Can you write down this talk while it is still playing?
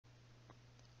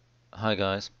Hi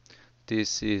guys,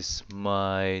 this is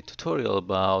my tutorial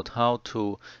about how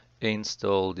to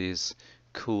install this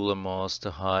Cooler Master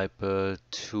Hyper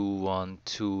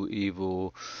 212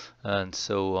 EVO and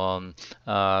so on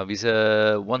with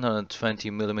a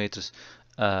 120 millimeters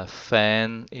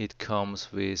fan. It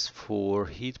comes with 4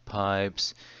 heat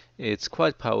pipes. It's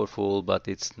quite powerful, but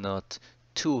it's not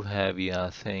too heavy. I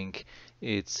think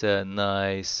it's a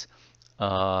nice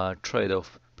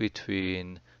trade-off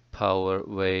between power,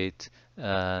 weight,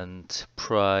 and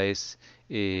price.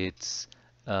 It's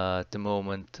at the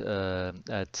moment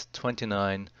at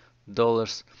 $29,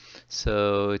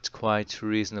 so it's quite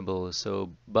reasonable.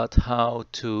 So, but how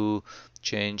to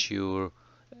change your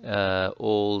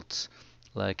old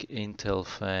like Intel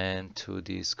fan to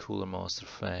this Cooler Master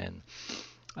fan?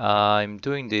 I'm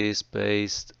doing this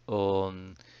based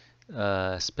on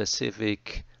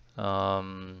specific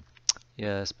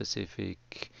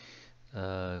specific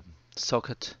uh,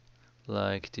 socket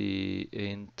like the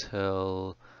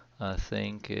Intel. I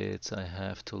think it's, I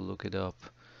have to look it up,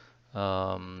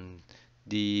 um,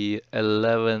 the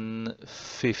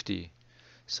 1150.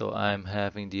 So I'm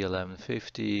having the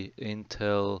 1150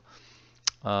 Intel,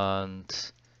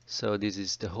 and so this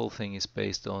is, the whole thing is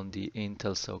based on the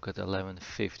Intel socket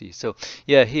 1150. So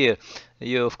yeah, here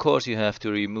you of course you have to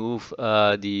remove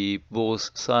the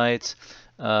both sides,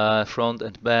 front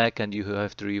and back, and you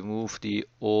have to remove the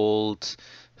old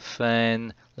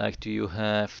fan. Like, do you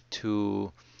have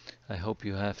to, I hope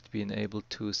you have been able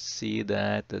to see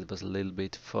that. That was a little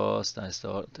bit fast. I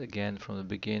start again from the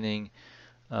beginning.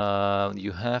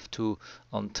 You have to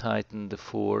untighten the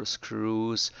 4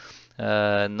 screws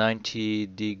 90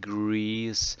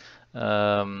 degrees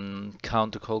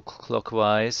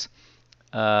counterclockwise,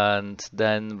 and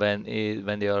then when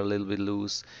they are a little bit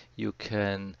loose, you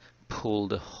can pull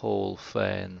the whole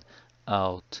fan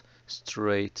out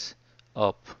straight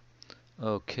up.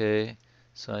 Okay,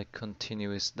 so I continue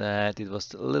with that. It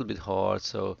was a little bit hard,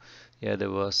 so yeah, there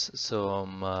was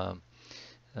some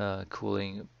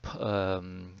cooling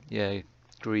yeah,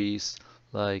 grease,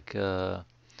 like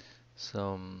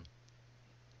some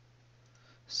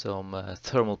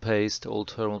thermal paste,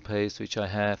 old thermal paste, which I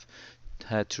have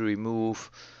had to remove.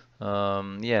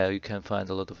 Yeah, you can find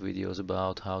a lot of videos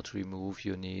about how to remove.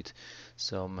 You need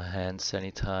some hand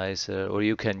sanitizer, or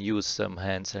you can use some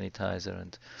hand sanitizer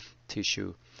and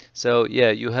tissue. So yeah,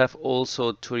 you have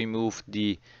also to remove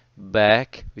the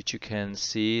back, which you can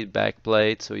see, back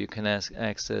plate, so you can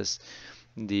access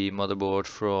the motherboard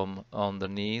from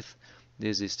underneath.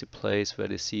 This is the place where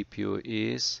the CPU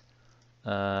is,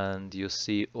 and you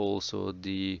see also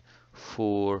the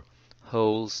 4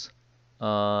 holes.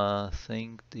 I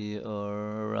think they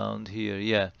are around here.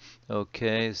 Yeah,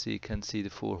 okay, so you can see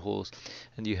the 4 holes,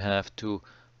 and you have to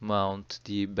mount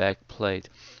the back plate.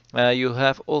 You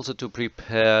have also to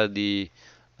prepare the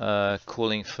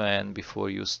cooling fan before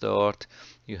you start.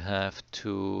 You have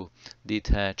to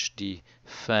detach the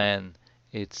fan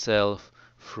itself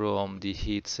from the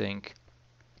heatsink,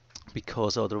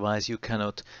 because otherwise you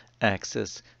cannot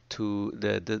access to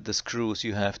the screws.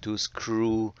 You have to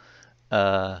screw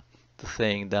the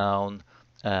thing down,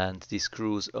 and the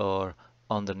screws are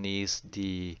underneath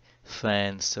the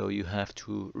fan, so you have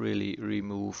to really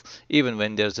remove, even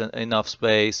when there's enough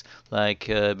space, like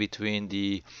between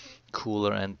the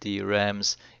cooler and the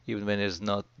rams. Even when there's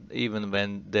not, even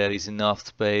when there is enough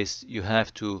space, you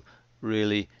have to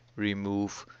really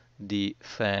remove the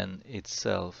fan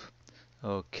itself.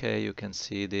 Okay, you can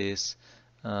see this.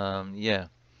 Yeah,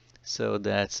 so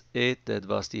that's it. That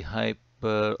was the hyper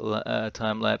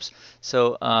time lapse.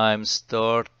 So I'm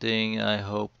starting. I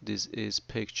hope this is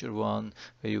picture 1,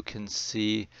 where you can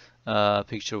see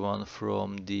picture 1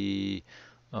 from the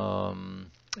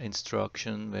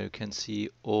instruction, where you can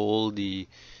see all the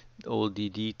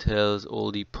details,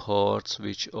 all the parts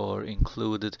which are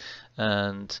included.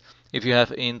 And if you have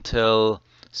Intel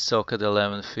socket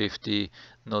 1150,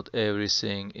 not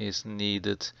everything is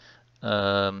needed,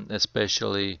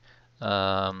 especially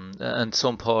and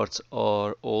some parts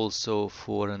are also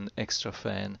for an extra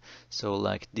fan. So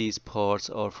like these parts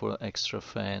are for extra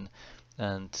fan,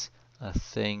 and I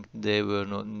think they were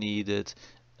not needed,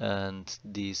 and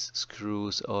these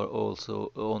screws are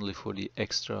also only for the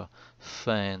extra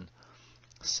fan.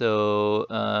 So,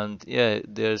 and yeah,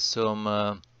 there's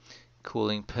some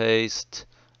cooling paste,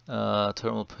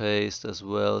 thermal paste as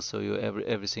well. So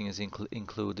everything is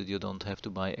included. You don't have to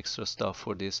buy extra stuff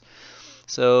for this.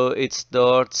 So it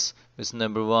starts with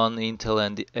number 1, Intel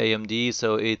and the AMD.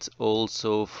 So it's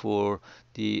also for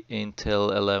the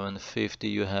Intel 1150.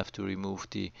 You have to remove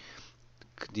the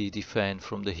fan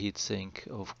from the heatsink,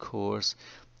 of course.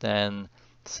 Then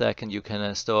second you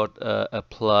can start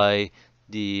apply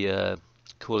the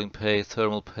cooling paste,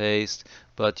 thermal paste,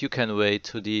 but you can wait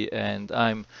to the end.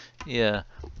 Yeah,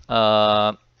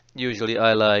 uh, usually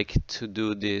I like to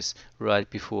do this right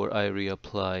before I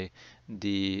reapply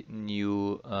the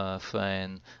new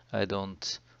fan. I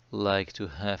don't like to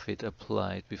have it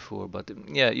applied before, but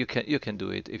yeah, you can do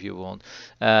it if you want.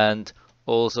 And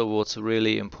also, what's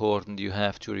really important, you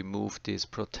have to remove this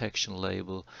protection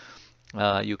label.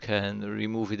 You can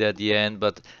remove it at the end,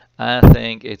 but I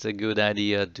think it's a good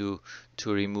idea to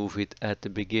remove it at the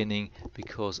beginning,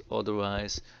 because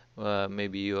otherwise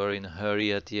maybe you're in a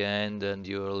hurry at the end and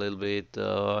you're a little bit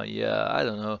yeah, I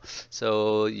don't know,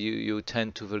 so you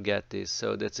tend to forget this.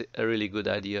 So that's a really good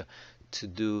idea to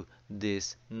do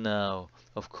this now.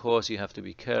 Of course, you have to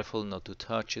be careful not to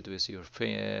touch it with your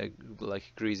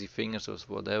like greasy fingers or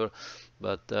whatever,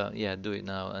 but yeah, do it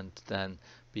now and then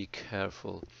be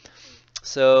careful.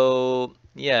 So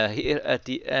yeah, here at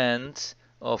the end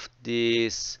of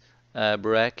this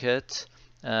bracket,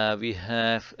 we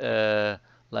have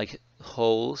like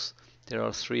holes. There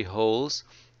are three holes,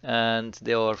 and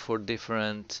they are for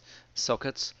different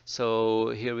sockets. So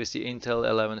here with the Intel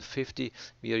 1150,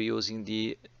 we are using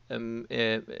the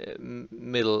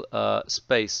middle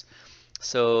space.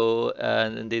 So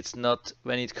and it's not,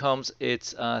 when it comes,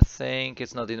 it's, I think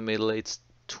it's not in the middle, it's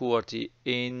toward the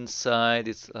inside.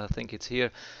 It's, I think it's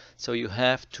here. So you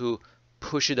have to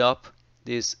push it up.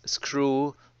 This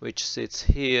screw which sits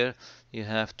here, you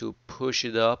have to push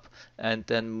it up and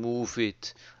then move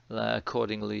it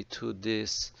accordingly to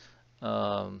this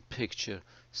picture.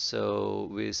 So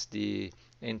with the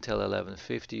Intel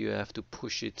 1150, you have to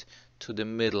push it to the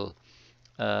middle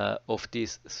of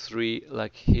these three,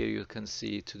 like here you can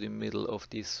see, to the middle of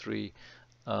these three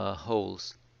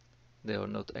holes. There are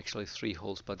not actually three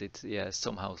holes, but it's, yeah,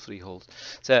 somehow three holes.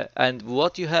 So, and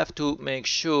what you have to make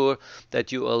sure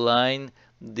that you align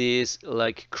this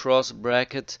like cross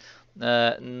bracket,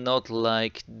 not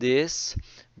like this,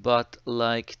 but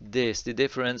like this. The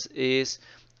difference is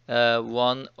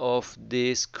one of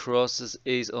these crosses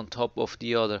is on top of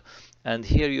the other, and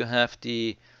here you have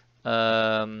the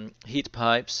heat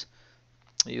pipes.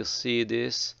 You see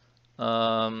this.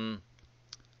 So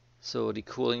the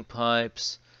cooling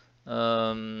pipes.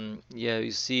 Yeah,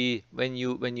 you see when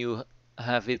you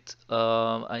have it.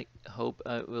 I hope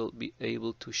I will be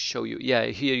able to show you. Yeah,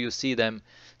 here you see them.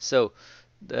 So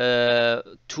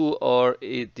the two are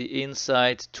at the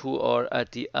inside, two are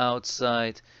at the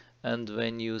outside. And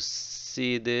when you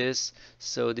see this,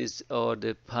 so these are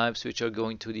the pipes which are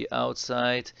going to the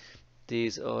outside.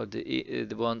 These are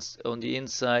the ones on the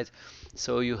inside.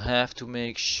 So you have to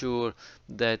make sure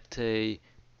that they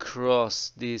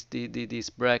cross this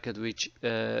bracket which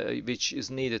is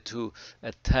needed to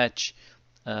attach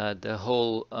the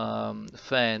whole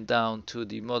fan down to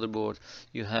the motherboard.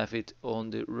 You have it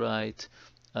on the right,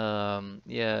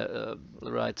 yeah,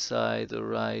 right side or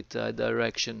right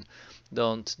direction.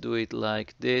 Don't do it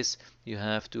like this. You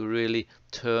have to really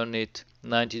turn it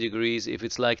 90 degrees. If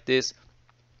it's like this,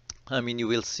 I mean, you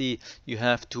will see you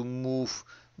have to move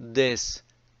this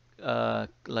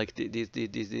like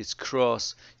this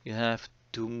cross. You have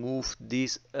to move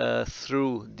this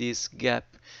through this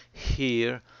gap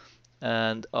here,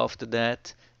 and after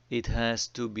that it has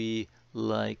to be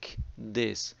like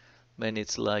this. When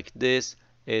it's like this,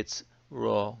 it's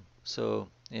wrong. So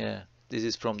yeah, this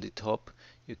is from the top,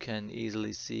 you can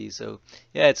easily see. So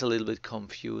yeah, it's a little bit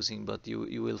confusing, but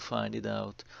you will find it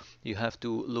out. You have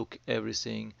to look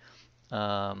everything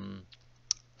um,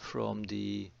 from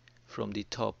the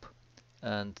top,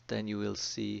 and then you will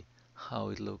see how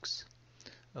it looks.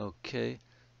 Okay,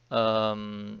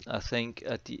 I think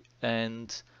at the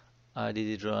end I did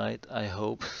it right. I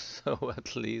hope so,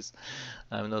 at least.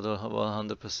 I'm not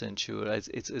 100% sure.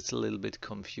 It's a little bit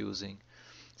confusing.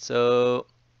 So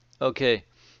okay,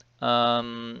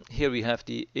 here we have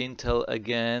the Intel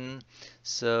again.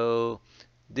 So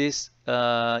this,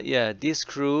 yeah, these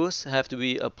screws have to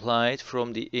be applied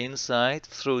from the inside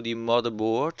through the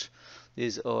motherboard.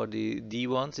 These are the D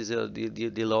ones. These are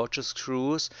the larger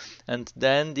screws, and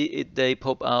then they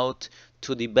pop out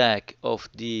to the back of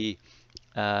the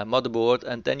motherboard,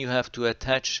 and then you have to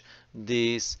attach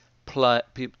this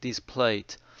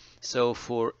plate. So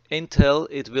for Intel,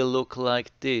 it will look like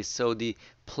this. So the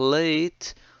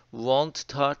plate won't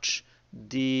touch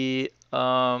the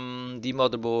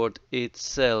motherboard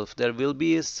itself. There will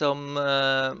be some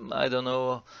I don't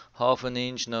know, half an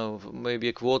inch, no, maybe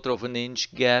a quarter of an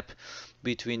inch gap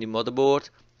between the motherboard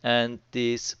and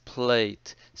this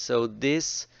plate. So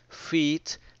this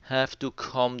feet have to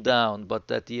come down,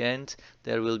 but at the end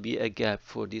there will be a gap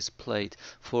for this plate.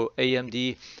 For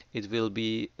AMD it will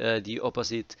be the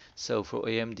opposite. So for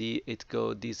AMD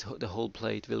the whole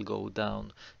plate will go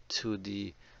down to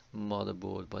the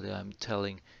motherboard, but I'm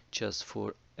telling just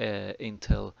for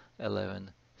Intel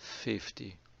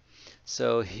 1150.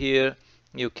 So here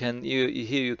you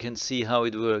can see how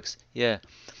it works. Yeah,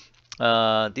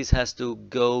 this has to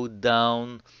go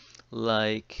down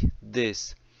like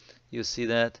this. You see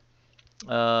that?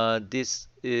 This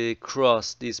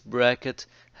this bracket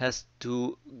has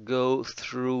to go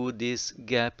through this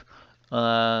gap.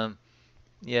 Um,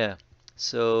 yeah.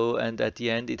 So, and at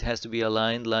the end it has to be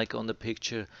aligned like on the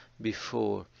picture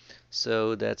before.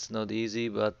 So that's not easy,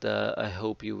 but I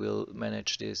hope you will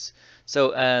manage this.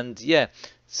 So, and yeah,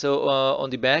 so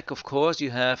on the back, of course, you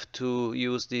have to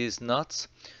use these nuts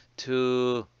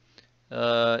to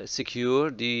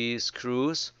secure the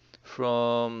screws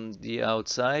from the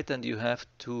outside, and you have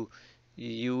to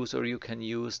use, or you can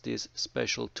use, this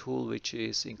special tool which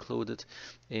is included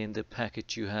in the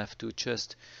package. You have to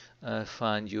just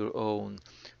find your own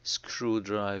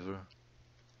screwdriver.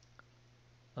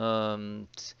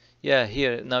 Yeah,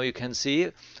 here now you can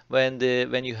see when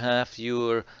you have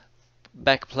your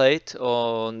back plate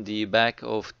on the back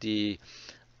of the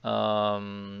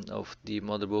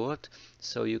motherboard,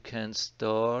 so you can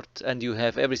start and you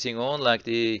have everything on, like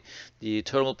the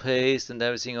thermal paste and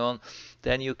everything on.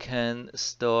 Then you can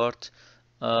start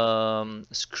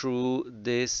screw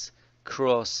this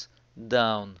cross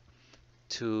down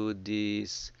to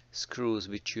these screws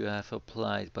which you have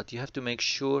applied, but you have to make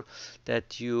sure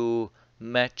that you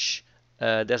match.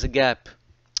 There's a gap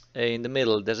in the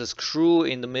middle. There's a screw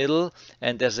in the middle,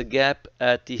 and there's a gap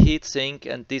at the heatsink,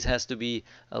 and this has to be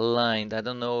aligned. I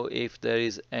don't know if there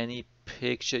is any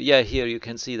picture. Yeah, here you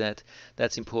can see that.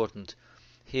 That's important.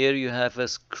 Here you have a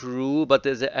screw, but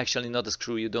there's actually not a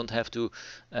screw. You don't have to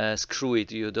screw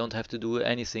it. You don't have to do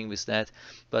anything with that.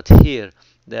 But here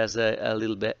there's a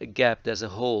little bit gap. There's a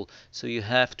hole. So you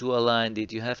have to align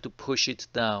it. You have to push it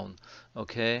down.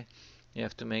 Okay? You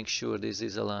have to make sure this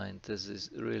is aligned. This is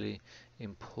really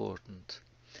important.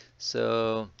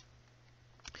 So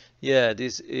yeah,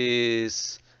 this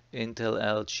is Intel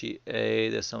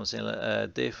LGA. There's something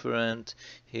different.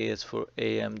 Here's for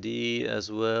AMD as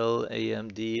well.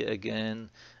 AMD again,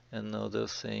 another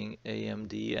thing,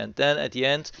 AMD. And then at the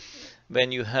end,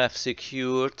 when you have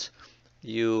secured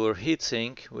your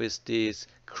heatsink with this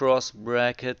cross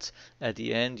bracket, at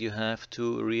the end you have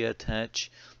to reattach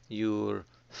your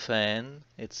fan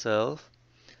itself.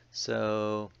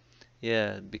 So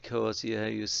yeah, because yeah,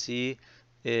 you see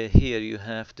here you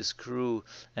have the screw,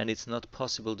 and it's not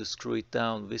possible to screw it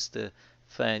down with the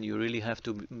fan. You really have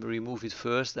to remove it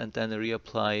first and then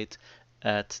reapply it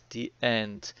at the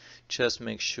end. Just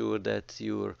make sure that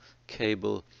your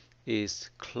cable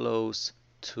is close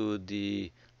to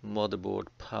the motherboard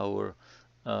power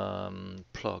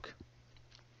plug.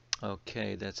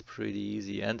 Okay, that's pretty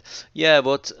easy. And yeah,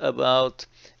 what about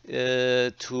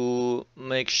to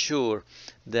make sure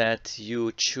that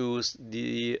you choose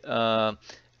the a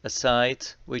side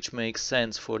which makes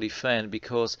sense for the fan,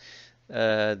 because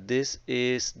this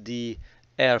is the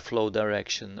airflow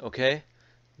direction, okay?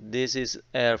 This is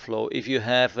airflow. If you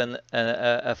have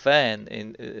a fan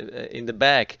in the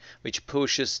back which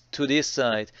pushes to this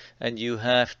side, and you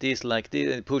have this like this,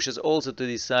 and it pushes also to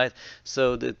this side,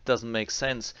 so that doesn't make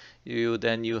sense.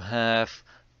 Then you have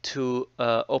two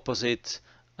opposite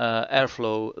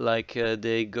airflow, like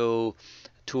they go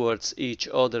towards each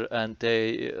other, and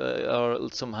they are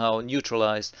somehow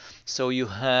neutralized. So you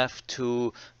have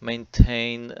to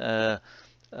maintain an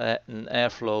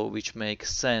airflow which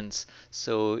makes sense.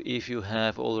 So if you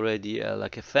have already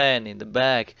like a fan in the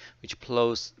back which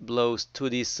blows to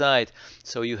this side,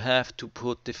 so you have to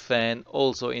put the fan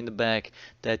also in the back,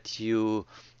 that you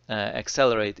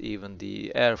accelerate even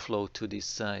the airflow to this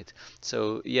side.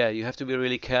 So yeah, you have to be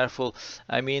really careful.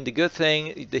 I mean, the good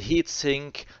thing, the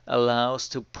heatsink allows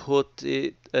to put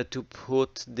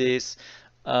this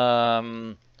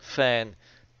fan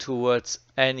towards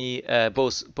any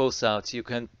both sides. You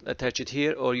can attach it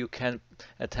here, or you can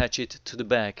attach it to the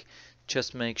back.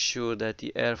 Just make sure that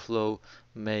the airflow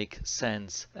make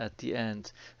sense at the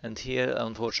end. And here,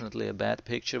 unfortunately, a bad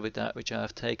picture with that, which I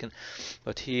have taken,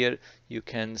 but here you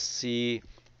can see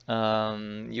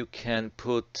you can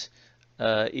put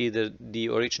either the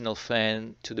original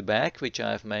fan to the back, which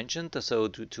I have mentioned, so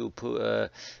to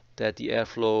put that the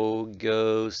airflow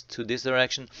goes to this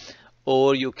direction,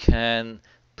 or you can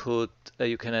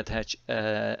you can attach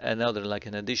another, like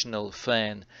an additional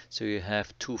fan, so you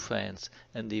have two fans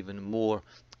and even more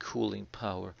cooling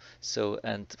power. So,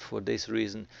 and for this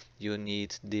reason you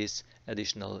need these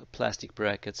additional plastic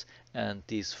brackets and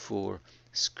these 4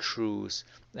 screws.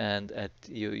 And at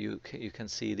you can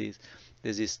see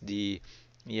this is the,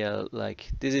 yeah, like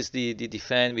this is the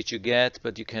fan which you get,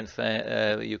 but you can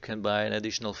buy an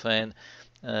additional fan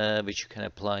which you can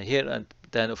apply here. And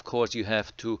then of course you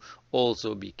have to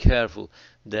also be careful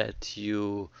that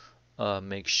you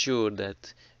make sure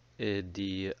that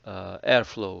the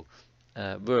airflow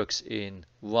works in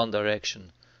one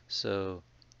direction, so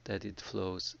that it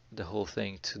flows the whole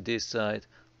thing to this side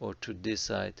or to this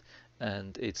side,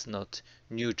 and it's not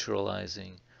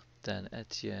neutralizing then at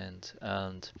the end.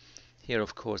 And here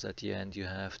of course at the end you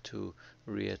have to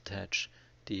reattach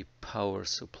the power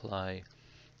supply,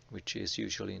 which is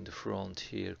usually in the front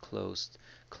here, close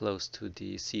to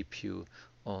the CPU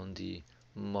on the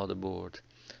motherboard.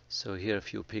 So here are a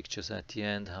few pictures at the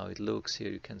end how it looks.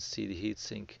 Here you can see the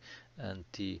heatsink and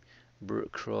the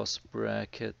cross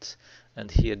bracket, and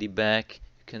here the back.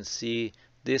 You can see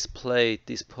this plate,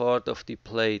 this part of the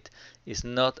plate is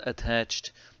not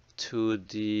attached to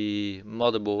the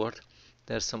motherboard.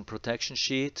 There's some protection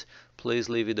sheet. Please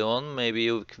leave it on. Maybe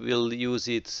you will use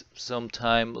it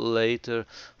sometime later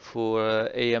for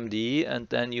AMD, and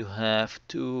then you have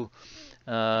to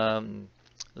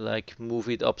like move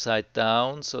it upside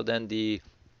down, so then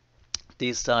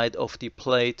this side of the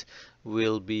plate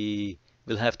will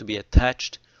have to be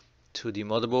attached to the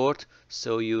motherboard.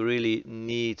 So you really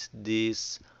need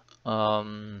this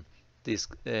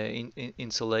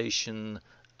insulation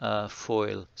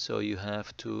foil. So you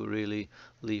have to really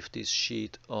leave this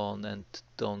sheet on and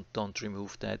don't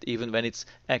remove that, even when it's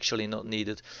actually not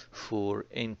needed for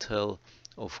Intel,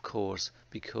 of course,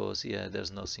 because yeah,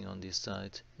 there's nothing on this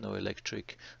side, no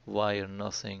electric wire,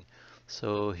 nothing.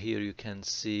 So here you can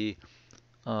see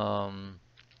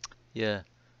yeah,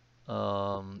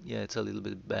 yeah, it's a little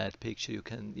bit bad picture.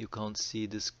 You can't see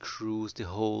the screws, the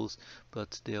holes,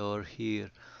 but they are here.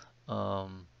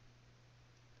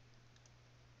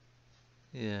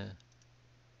 Yeah.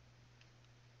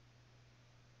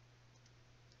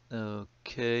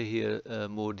 Okay, here a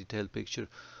more detailed picture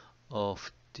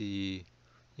of the,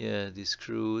 yeah, the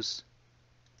screws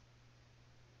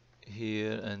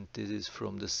here, and this is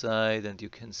from the side, and you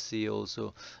can see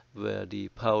also where the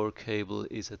power cable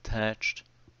is attached.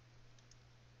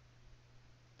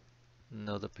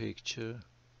 Another picture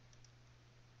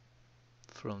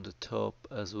from the top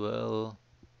as well.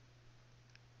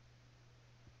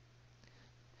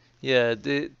 Yeah,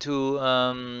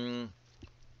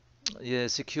 yeah,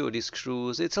 secure these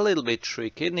screws, it's a little bit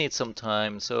tricky. It needs some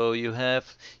time, so you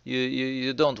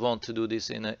don't want to do this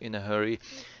in a hurry.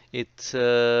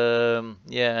 Yeah,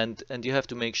 and you have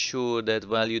to make sure that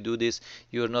while you do this,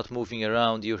 you're not moving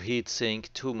around your heat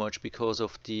sink too much because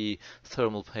of the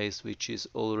thermal paste which is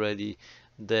already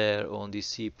there on the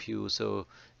CPU. So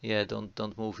yeah,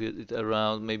 don't move it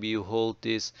around. Maybe you hold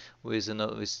this with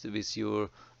your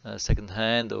second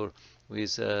hand, or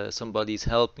with somebody's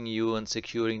helping you and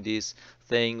securing this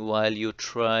thing while you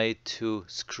try to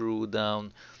screw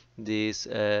down this.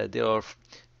 There are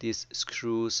these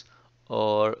screws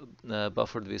or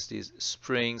buffered with these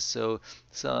springs,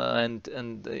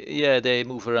 and yeah, they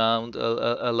move around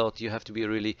a lot. You have to be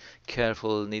really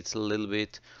careful. It needs a little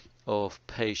bit of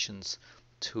patience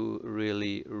to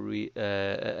really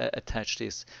attach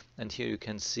this. And here you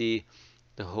can see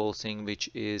the whole thing which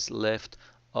is left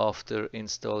after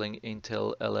installing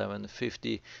Intel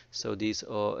 1150. So these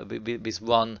are with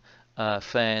one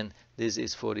fan. This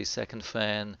is for the second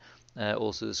fan.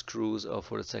 Also the screws are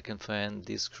for the second fan.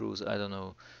 These screws, I don't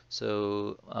know.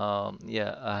 So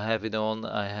yeah, I have it on,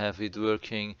 I have it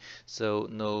working, so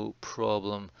no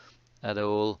problem at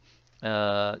all.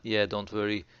 Yeah, don't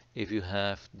worry if you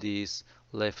have these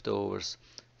leftovers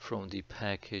from the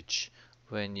package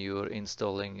when you're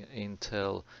installing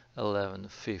Intel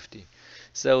 1150.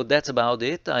 So that's about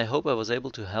it. I hope I was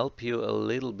able to help you a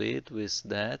little bit with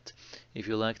that. If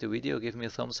you liked the video, give me a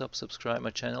thumbs up, subscribe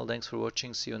my channel. Thanks for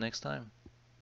watching. See you next time.